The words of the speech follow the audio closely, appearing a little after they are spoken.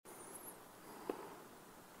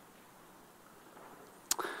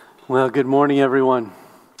Well, good morning, everyone.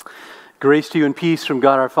 Grace to you and peace from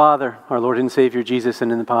God our Father, our Lord and Savior Jesus,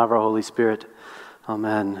 and in the power of our Holy Spirit.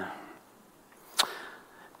 Amen.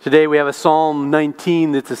 Today we have a Psalm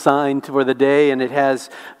 19 that's assigned for the day, and it has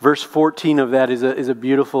verse 14 of that is a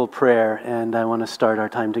beautiful prayer, and I want to start our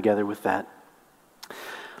time together with that.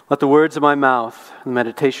 Let the words of my mouth and the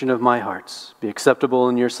meditation of my hearts be acceptable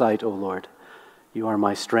in your sight, O Lord. You are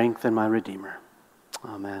my strength and my Redeemer.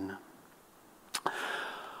 Amen.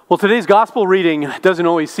 Well, today's gospel reading doesn't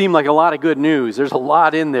always seem like a lot of good news. There's a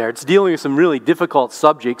lot in there. It's dealing with some really difficult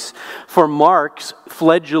subjects for Mark's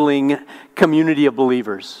fledgling community of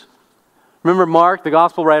believers. Remember, Mark, the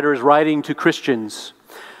gospel writer, is writing to Christians,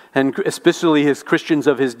 and especially his Christians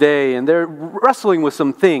of his day, and they're wrestling with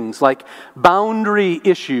some things like boundary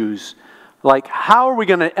issues, like how are we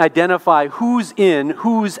going to identify who's in,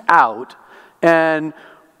 who's out, and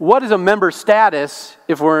what is a member status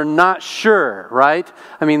if we're not sure, right?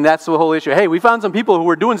 I mean, that's the whole issue. Hey, we found some people who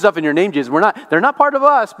were doing stuff in your name, Jesus. They're not part of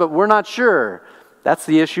us, but we're not sure. That's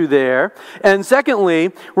the issue there. And secondly,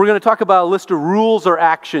 we're going to talk about a list of rules or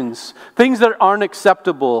actions, things that aren't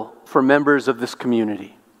acceptable for members of this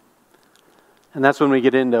community. And that's when we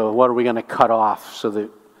get into what are we going to cut off so that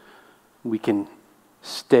we can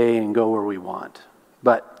stay and go where we want.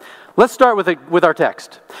 But let's start with our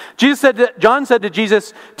text. John said to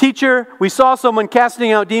Jesus, "Teacher, we saw someone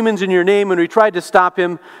casting out demons in your name, and we tried to stop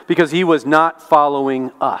him because he was not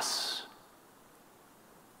following us."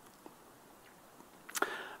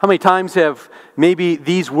 How many times have maybe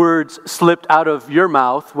these words slipped out of your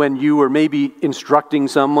mouth when you were maybe instructing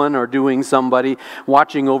someone or doing somebody,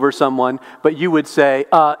 watching over someone, but you would say,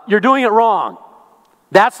 "You're doing it wrong.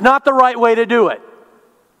 That's not the right way to do it."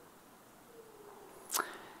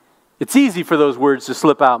 It's easy for those words to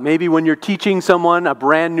slip out. Maybe when you're teaching someone a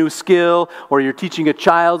brand new skill, or you're teaching a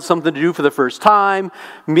child something to do for the first time.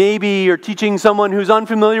 Maybe you're teaching someone who's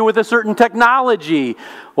unfamiliar with a certain technology.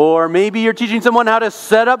 Or maybe you're teaching someone how to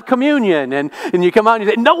set up communion. And you come out and you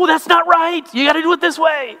say, "No, that's not right. You got to do it this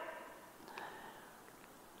way."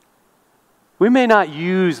 We may not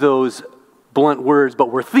use those blunt words, but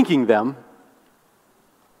we're thinking them.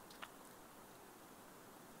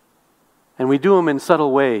 And we do them in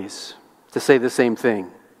subtle ways to say the same thing.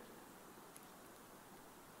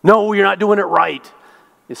 "No, you're not doing it right."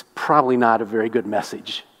 It's probably not a very good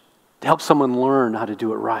message to help someone learn how to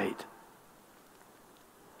do it right.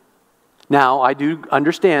 Now, I do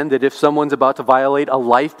understand that if someone's about to violate a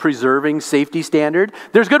life-preserving safety standard,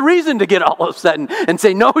 there's good reason to get all upset and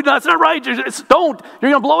say, "No, that's not right. Don't. You're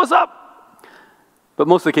going to blow us up." But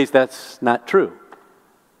most of the case, that's not true.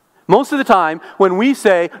 Most of the time, when we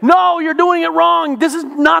say, "No, you're doing it wrong. This is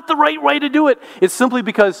not the right way to do it," it's simply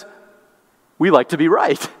because we like to be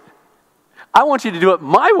right. I want you to do it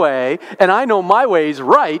my way, and I know my way is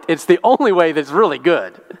right. It's the only way that's really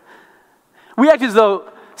good. We act as though,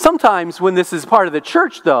 sometimes when this is part of the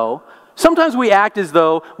church, though, sometimes we act as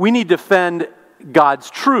though we need to defend God's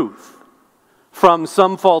truth from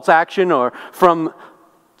some false action or from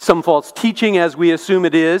some false teaching, as we assume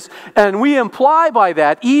it is, and we imply by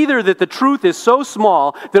that either that the truth is so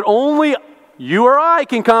small that only you or I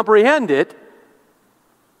can comprehend it,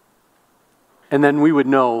 and then we would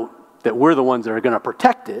know that we're the ones that are going to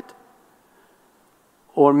protect it,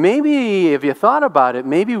 or maybe, if you thought about it,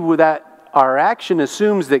 maybe that our action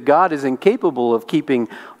assumes that God is incapable of keeping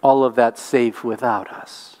all of that safe without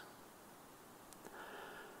us.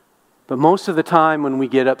 But most of the time when we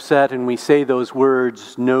get upset and we say those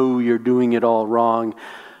words, "No, you're doing it all wrong,"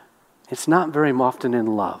 it's not very often in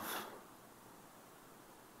love.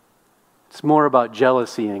 It's more about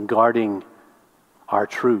jealousy and guarding our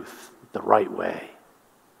truth the right way.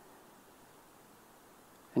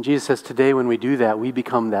 And Jesus says today when we do that, we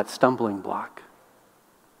become that stumbling block.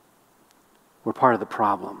 We're part of the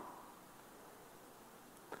problem.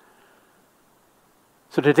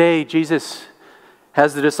 So today, Jesus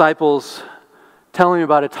has the disciples tell him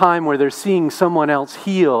about a time where they're seeing someone else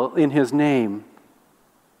heal in his name.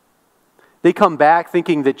 They come back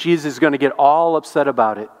thinking that Jesus is going to get all upset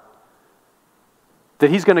about it, that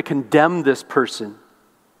he's going to condemn this person.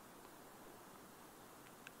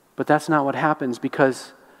 But that's not what happens,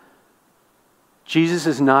 because Jesus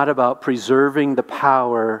is not about preserving the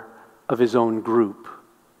power of his own group.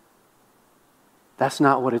 That's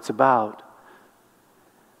not what it's about.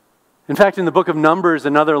 In fact, in the book of Numbers,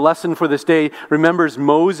 another lesson for this day remembers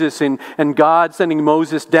Moses and God sending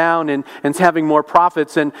Moses down and having more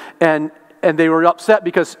prophets. And they were upset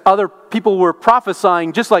because other people were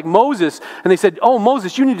prophesying just like Moses. And they said, "Oh,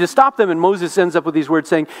 Moses, you need to stop them." And Moses ends up with these words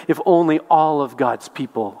saying, "If only all of God's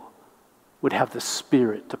people would have the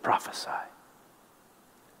spirit to prophesy."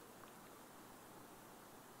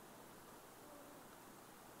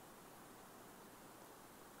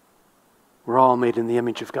 We're all made in the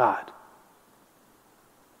image of God.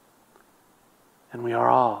 And we are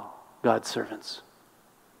all God's servants.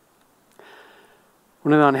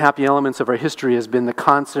 One of the unhappy elements of our history has been the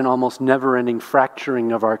constant, almost never-ending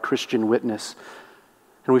fracturing of our Christian witness.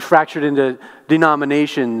 And we fractured into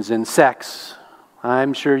denominations and sects.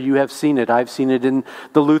 I'm sure you have seen it. I've seen it in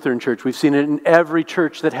the Lutheran church. We've seen it in every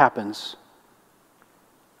church that happens.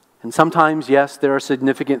 And sometimes, yes, there are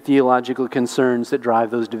significant theological concerns that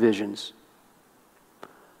drive those divisions.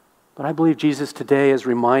 But I believe Jesus today is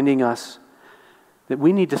reminding us that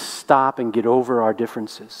we need to stop and get over our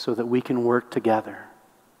differences so that we can work together.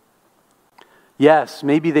 Yes,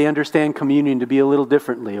 maybe they understand communion to be a little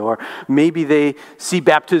differently, or maybe they see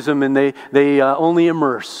baptism and they only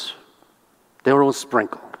immerse. They don't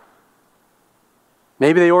sprinkle.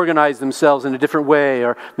 Maybe they organize themselves in a different way,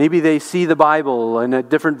 or maybe they see the Bible in a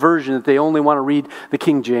different version that they only want to read the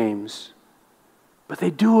King James. But they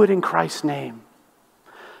do it in Christ's name.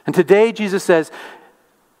 And today Jesus says,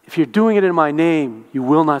 if you're doing it in my name, you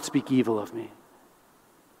will not speak evil of me.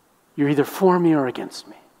 You're either for me or against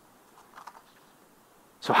me.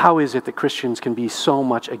 So how is it that Christians can be so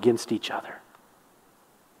much against each other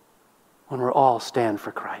when we're all stand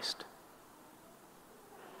for Christ?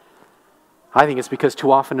 I think it's because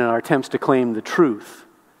too often in our attempts to claim the truth,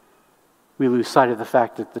 we lose sight of the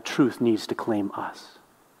fact that the truth needs to claim us.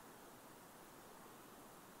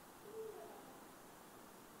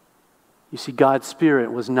 You see, God's Spirit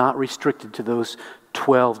was not restricted to those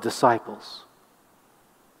 12 disciples.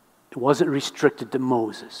 It wasn't restricted to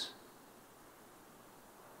Moses.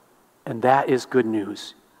 And that is good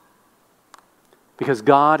news. Because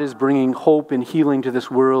God is bringing hope and healing to this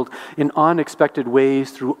world in unexpected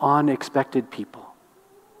ways through unexpected people.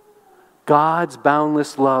 God's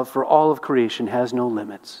boundless love for all of creation has no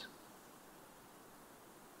limits.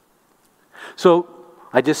 So,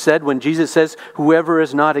 I just said when Jesus says, whoever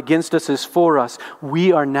is not against us is for us,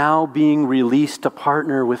 we are now being released to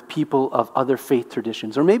partner with people of other faith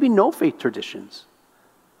traditions, or maybe no faith traditions,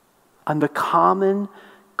 on the common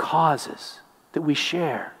causes that we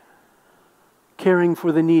share. Caring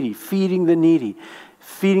for the needy, feeding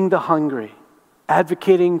the hungry,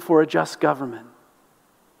 advocating for a just government,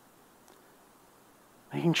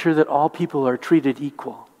 making sure that all people are treated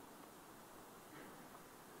equal.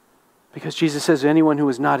 Because Jesus says anyone who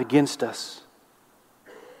is not against us,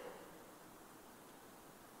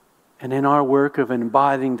 and in our work of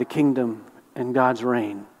embodying the kingdom and God's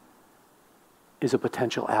reign, is a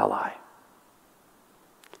potential ally.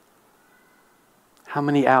 How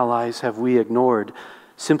many allies have we ignored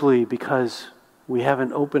simply because we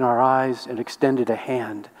haven't opened our eyes and extended a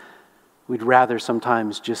hand? We'd rather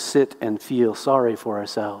sometimes just sit and feel sorry for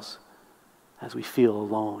ourselves as we feel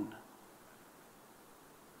alone.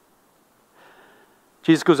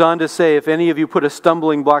 Jesus goes on to say, if any of you put a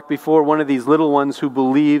stumbling block before one of these little ones who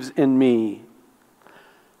believes in me.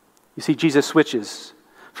 You see, Jesus switches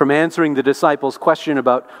from answering the disciples' question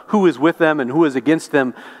about who is with them and who is against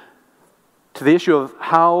them to the issue of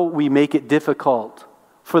how we make it difficult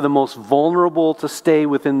for the most vulnerable to stay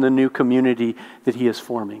within the new community that he is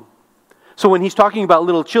forming. So when he's talking about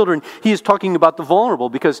little children, he is talking about the vulnerable,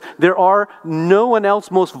 because there are no one else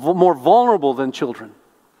more vulnerable than children.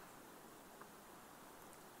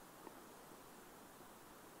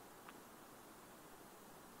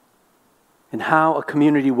 And how a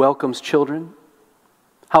community welcomes children,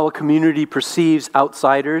 how a community perceives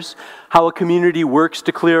outsiders, how a community works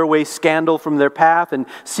to clear away scandal from their path and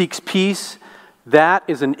seeks peace, that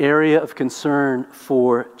is an area of concern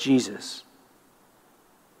for Jesus.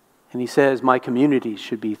 And he says, my community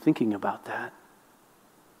should be thinking about that.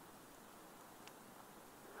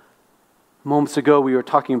 Moments ago, we were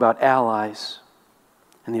talking about allies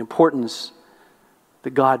and the importance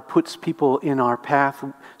that God puts people in our path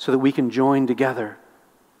so that we can join together,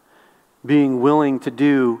 being willing to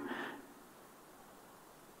do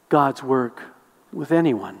God's work with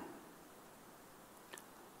anyone.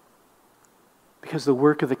 Because the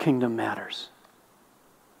work of the kingdom matters.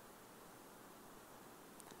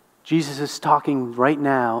 Jesus is talking right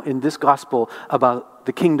now in this gospel about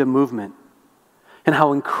the kingdom movement and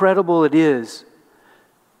how incredible it is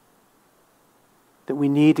that we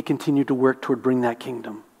need to continue to work toward bringing that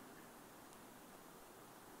kingdom.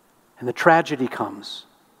 And the tragedy comes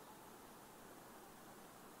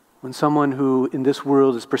when someone who in this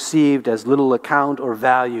world is perceived as little account or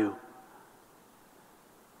value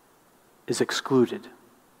is excluded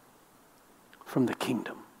from the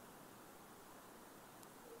kingdom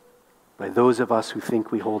by those of us who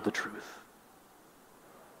think we hold the truth.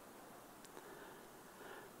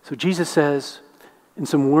 So Jesus says, in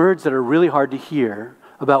some words that are really hard to hear,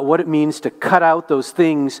 about what it means to cut out those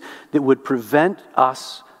things that would prevent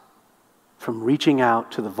us from reaching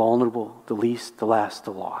out to the vulnerable, the least, the last,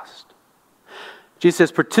 the lost. Jesus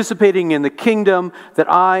says, participating in the kingdom that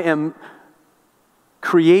I am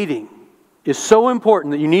creating is so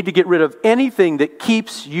important that you need to get rid of anything that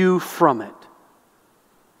keeps you from it.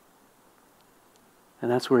 And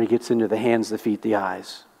that's where he gets into the hands, the feet, the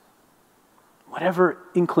eyes. Whatever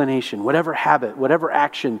inclination, whatever habit, whatever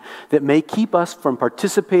action that may keep us from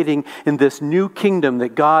participating in this new kingdom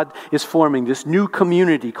that God is forming, this new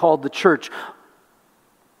community called the church,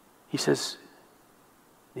 he says,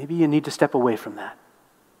 maybe you need to step away from that.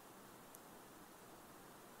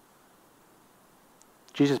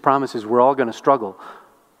 Jesus promises we're all going to struggle,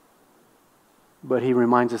 but he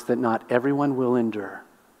reminds us that not everyone will endure.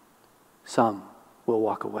 Some will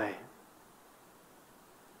walk away.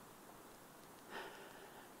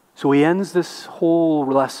 So he ends this whole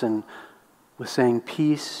lesson with saying,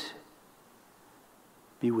 peace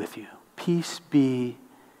be with you. Peace be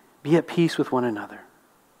at peace with one another.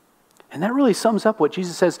 And that really sums up what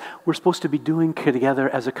Jesus says we're supposed to be doing together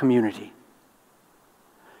as a community.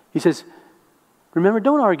 He says, remember,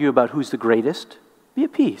 don't argue about who's the greatest. Be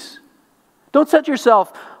at peace. Don't set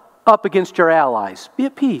yourself up against your allies. Be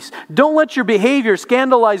at peace. Don't let your behavior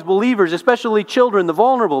scandalize believers, especially children, the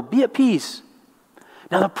vulnerable. Be at peace.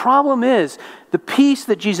 Now the problem is, the peace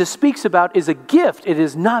that Jesus speaks about is a gift. It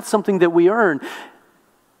is not something that we earn.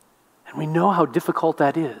 And we know how difficult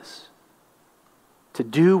that is, to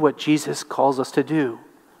do what Jesus calls us to do.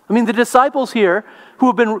 I mean, the disciples here, who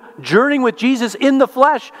have been journeying with Jesus in the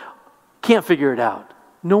flesh, can't figure it out.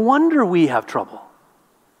 No wonder we have trouble.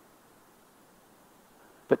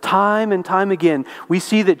 But time and time again, we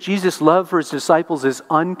see that Jesus' love for his disciples is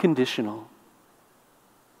unconditional.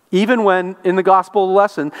 Even when, in the gospel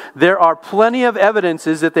lesson, there are plenty of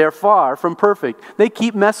evidences that they're far from perfect. They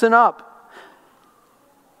keep messing up.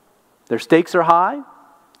 Their stakes are high.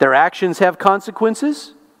 Their actions have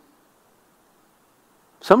consequences.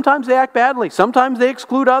 Sometimes they act badly. Sometimes they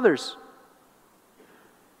exclude others.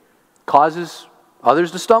 Causes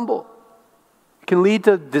others to stumble. It can lead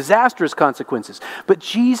to disastrous consequences. But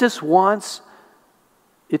Jesus wants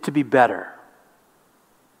it to be better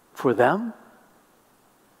for them,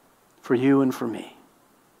 for you, and for me.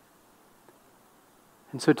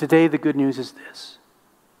 And so today the good news is this,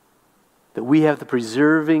 that we have the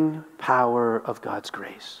preserving power of God's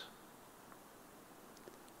grace.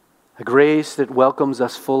 A grace that welcomes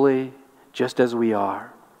us fully just as we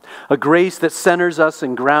are. A grace that centers us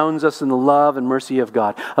and grounds us in the love and mercy of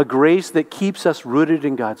God. A grace that keeps us rooted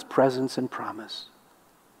in God's presence and promise.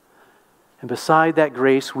 And beside that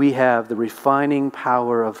grace, we have the refining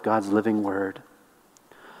power of God's living word.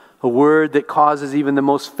 A word that causes even the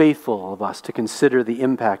most faithful of us to consider the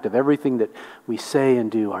impact of everything that we say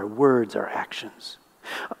and do, our words, our actions.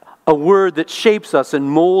 A word that shapes us and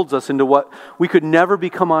molds us into what we could never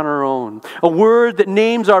become on our own. A word that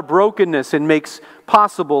names our brokenness and makes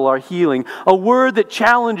possible our healing. A word that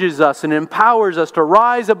challenges us and empowers us to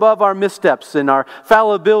rise above our missteps and our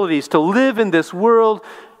fallibilities, to live in this world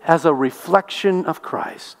as a reflection of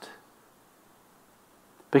Christ.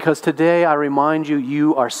 Because today I remind you,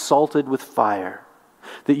 you are salted with fire.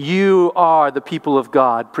 That you are the people of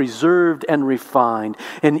God, preserved and refined.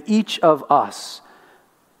 And each of us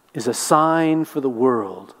is a sign for the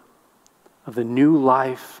world of the new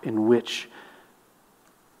life in which,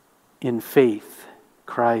 in faith,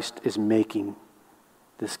 Christ is making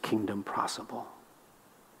this kingdom possible.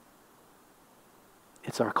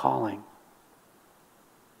 It's our calling.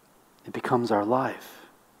 It becomes our life.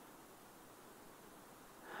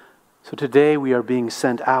 So today we are being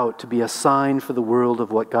sent out to be a sign for the world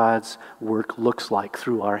of what God's work looks like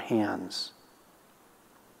through our hands.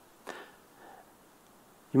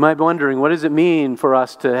 You might be wondering, what does it mean for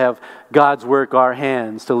us to have God's work our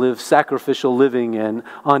hands, to live sacrificial living and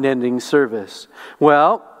unending service?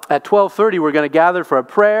 Well, at 12:30 we're going to gather for a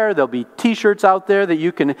prayer. There'll be t-shirts out there that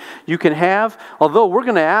you can have. Although we're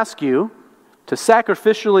going to ask you to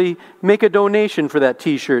sacrificially make a donation for that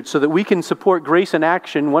t-shirt so that we can support Grace in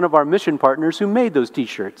Action, one of our mission partners who made those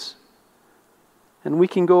t-shirts. And we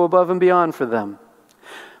can go above and beyond for them.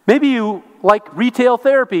 Maybe you like retail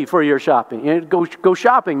therapy for your shopping. You know, go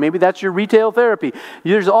shopping. Maybe that's your retail therapy.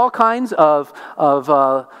 There's all kinds of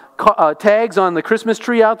tags on the Christmas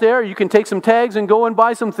tree out there. You can take some tags and go and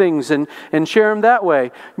buy some things and share them that way.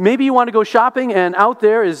 Maybe you want to go shopping, and out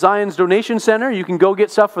there is Zion's Donation Center. You can go get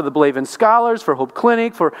stuff for the Blaven Scholars, for Hope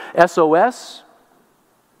Clinic, for SOS.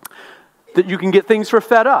 That you can get things for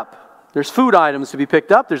Fed Up. There's food items to be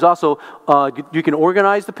picked up. There's also, you can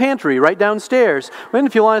organize the pantry right downstairs. And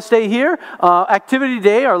if you want to stay here, activity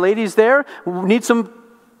day, our ladies there need some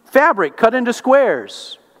fabric cut into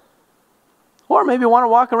squares. Or maybe you want to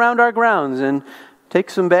walk around our grounds and take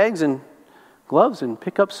some bags and gloves and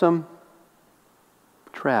pick up some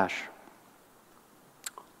trash.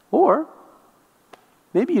 Or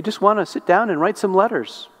maybe you just want to sit down and write some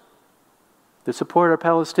letters that support our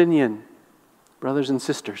Palestinian brothers and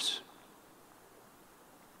sisters.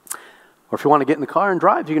 Or if you want to get in the car and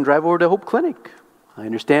drive, you can drive over to Hope Clinic. I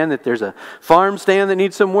understand that there's a farm stand that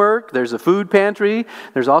needs some work. There's a food pantry.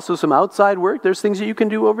 There's also some outside work. There's things that you can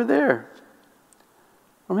do over there.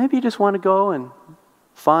 Or maybe you just want to go and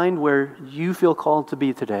find where you feel called to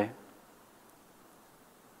be today.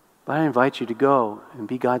 But I invite you to go and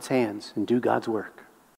be God's hands and do God's work.